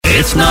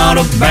It's not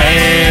a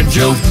bad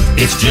joke,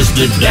 it's just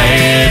a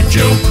dad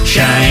joke.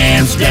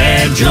 Cheyenne's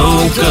dad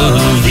joke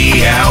of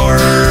the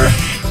hour.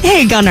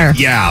 Hey, Gunner.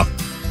 Yeah.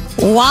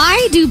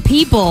 Why do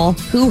people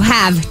who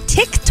have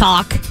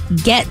TikTok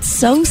get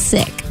so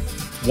sick?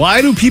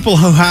 Why do people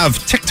who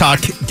have TikTok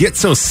get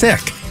so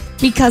sick?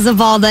 Because of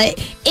all the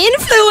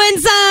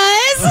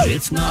influencers.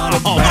 It's not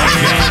a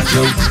bad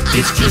joke,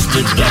 it's just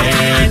a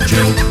dad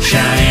joke.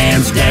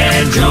 Cheyenne's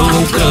dad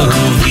joke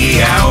of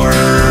the hour.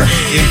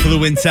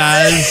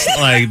 Influencers,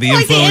 like the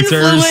Like influencers.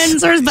 the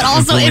influencers, but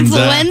also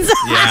influenza.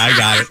 Yeah, I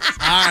got it.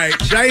 All right.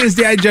 Cheyenne's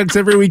dad jokes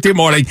every weekday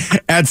morning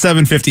at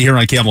 7:50 here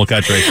on Camel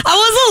Country. I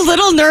was a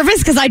little nervous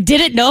because I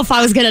didn't know if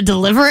I was going to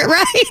deliver it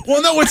right.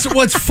 Well, no,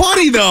 what's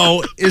funny,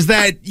 though, is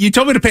that you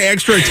told me to pay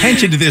extra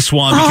attention to this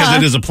one because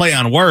it is a play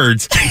on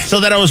words, so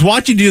that I was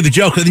watching you do the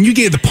joke, and then you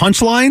gave the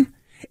punchline,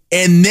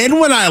 and then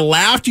when I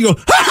laughed, you go,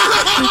 Because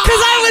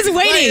I was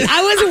waiting.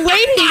 I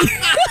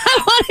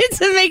wanted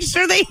to make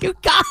sure that you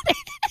got it.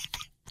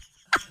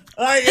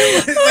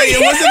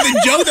 it wasn't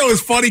the joke that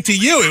was funny to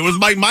you. It was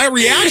my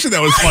reaction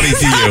that was funny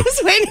to you. I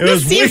was waiting to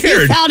see if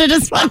you found it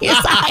as funny as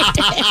I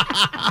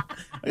did.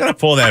 I got to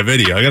pull that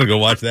video. I got to go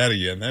watch that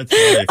again. That's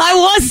funny. I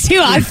was too.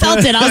 I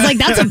felt it. I was like,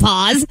 that's a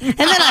pause. And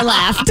then I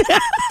laughed.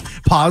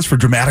 Pause for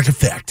dramatic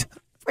effect.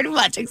 Pretty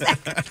much,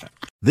 exactly.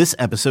 This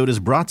episode is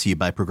brought to you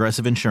by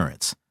Progressive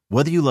Insurance.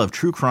 Whether you love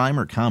true crime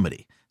or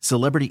comedy,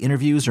 celebrity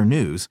interviews or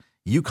news,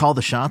 you call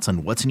the shots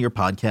on what's in your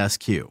podcast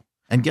queue.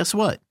 And guess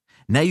what?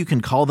 Now you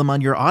can call them on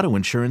your auto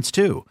insurance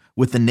too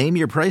with the Name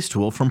Your Price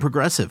tool from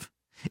Progressive.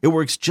 It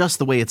works just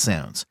the way it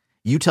sounds.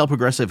 You tell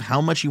Progressive how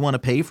much you want to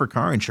pay for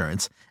car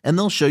insurance, and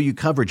they'll show you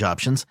coverage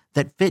options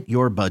that fit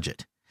your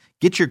budget.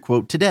 Get your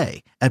quote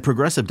today at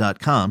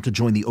Progressive.com to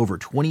join the over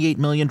 28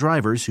 million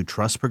drivers who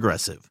trust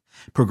Progressive.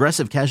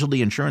 Progressive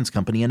Casualty Insurance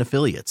Company and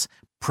Affiliates.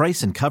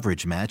 Price and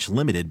coverage match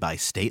limited by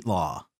state law.